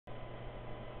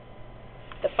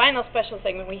The final special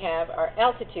segment we have are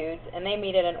altitudes, and they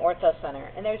meet at an orthocenter.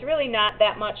 And there's really not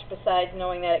that much besides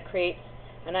knowing that it creates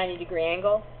a 90-degree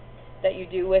angle that you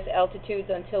do with altitudes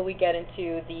until we get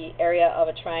into the area of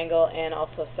a triangle and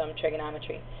also some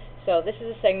trigonometry. So this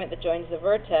is a segment that joins the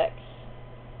vertex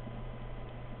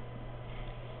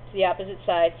to the opposite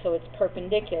side, so it's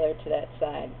perpendicular to that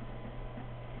side.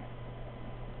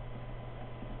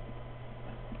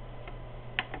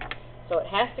 So it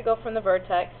has to go from the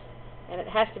vertex, and it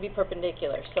has to be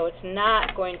perpendicular. So it's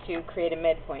not going to create a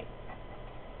midpoint,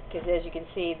 because as you can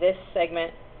see, this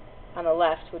segment on the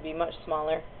left would be much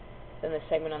smaller than this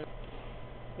segment on the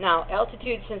right. Now,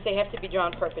 altitudes, since they have to be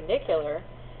drawn perpendicular,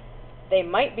 they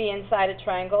might be inside a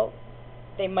triangle,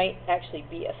 they might actually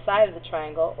be a side of the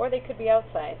triangle, or they could be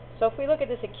outside. So if we look at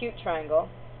this acute triangle,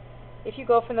 if you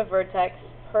go from the vertex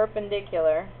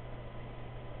perpendicular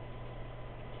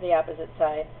to the opposite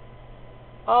side,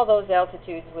 all those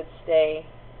altitudes would stay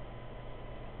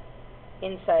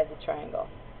inside the triangle,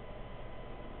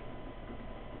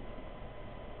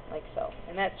 like so.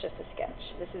 And that's just a sketch.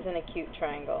 This is an acute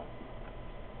triangle,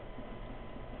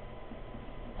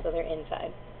 so they're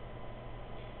inside.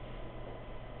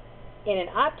 In an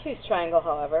obtuse triangle,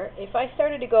 however, if I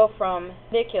started to go from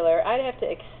perpendicular, I'd have to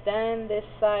extend this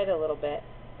side a little bit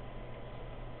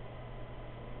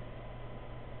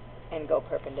and go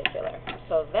perpendicular.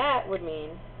 So that would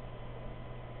mean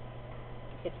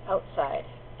it's outside,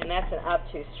 and that's an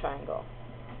obtuse triangle.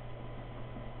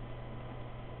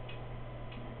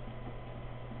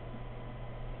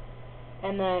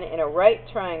 And then in a right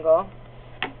triangle,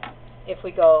 if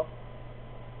we go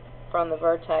from the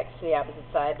vertex to the opposite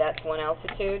side, that's one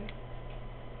altitude.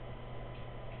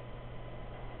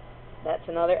 That's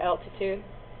another altitude.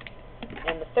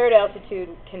 And the third altitude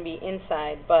can be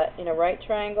inside, but in a right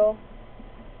triangle,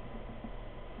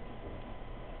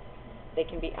 they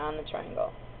can be on the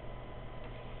triangle.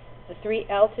 The three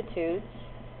altitudes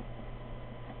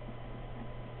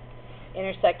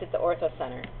intersect at the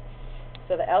orthocenter.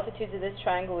 So the altitudes of this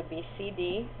triangle would be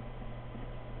CD,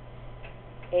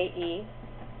 AE,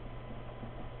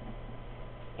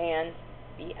 and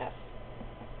BF.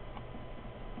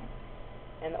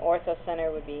 And the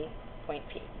orthocenter would be point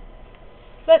P.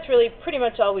 So that's really pretty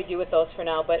much all we do with those for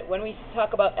now, but when we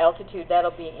talk about altitude,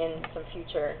 that'll be in some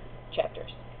future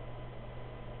chapters.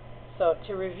 So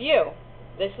to review,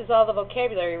 this is all the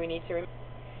vocabulary we need to remember.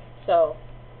 So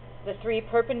the three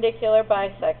perpendicular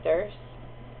bisectors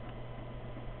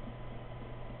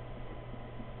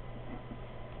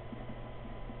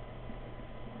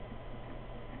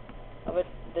of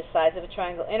the sides of a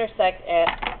triangle intersect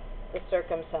at the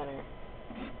circumcenter.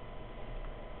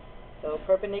 So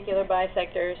perpendicular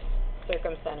bisectors,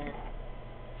 circumcenter.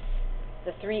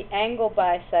 The three angle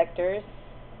bisectors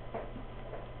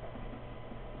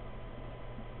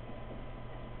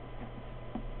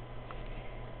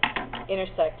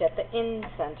intersect at the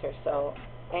in-center. So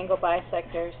angle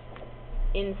bisectors,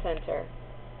 in-center.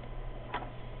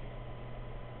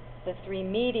 The three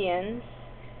medians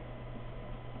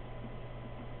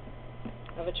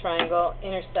of a triangle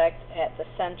intersect at the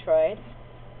centroid.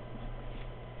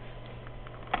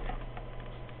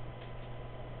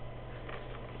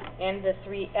 And the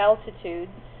three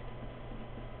altitudes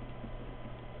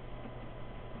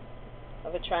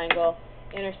of a triangle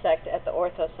intersect at the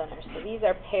orthocenter. So these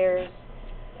are pairs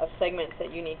of segments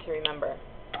that you need to remember.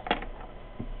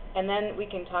 And then we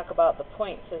can talk about the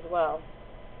points as well.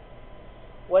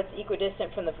 What's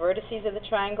equidistant from the vertices of the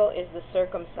triangle is the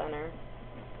circumcenter.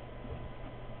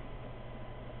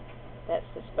 That's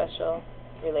the special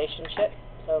relationship.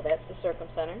 So that's the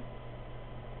circumcenter.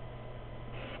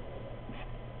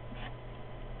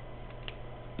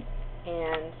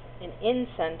 And an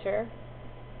in-center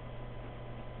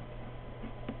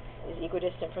is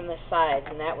equidistant from the sides,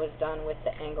 and that was done with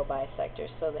the angle bisectors.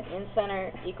 So the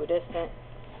in-center equidistant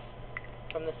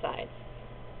from the sides.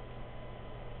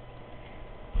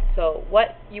 So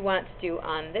what you want to do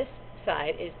on this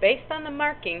side is, based on the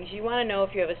markings, you want to know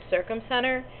if you have a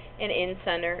circumcenter, an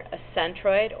in-center, a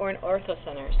centroid, or an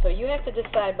orthocenter. So you have to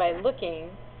decide by looking.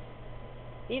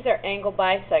 These are angle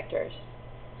bisectors.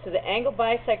 So the angle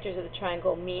bisectors of the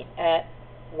triangle meet at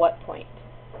what point?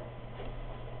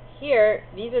 Here,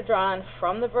 these are drawn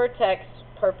from the vertex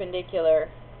perpendicular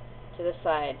to the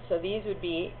side. So these would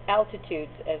be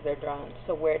altitudes as they're drawn.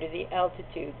 So where do the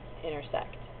altitudes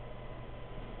intersect?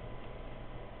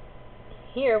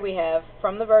 Here we have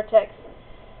from the vertex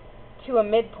to a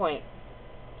midpoint.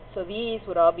 So these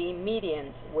would all be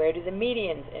medians. Where do the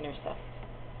medians intersect?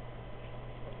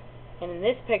 And in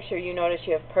this picture, you notice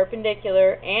you have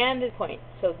perpendicular and a point.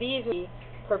 So these would be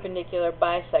perpendicular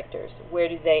bisectors. Where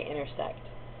do they intersect?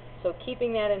 So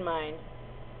keeping that in mind,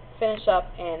 finish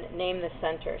up and name the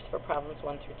centers for problems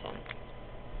 1 through 10.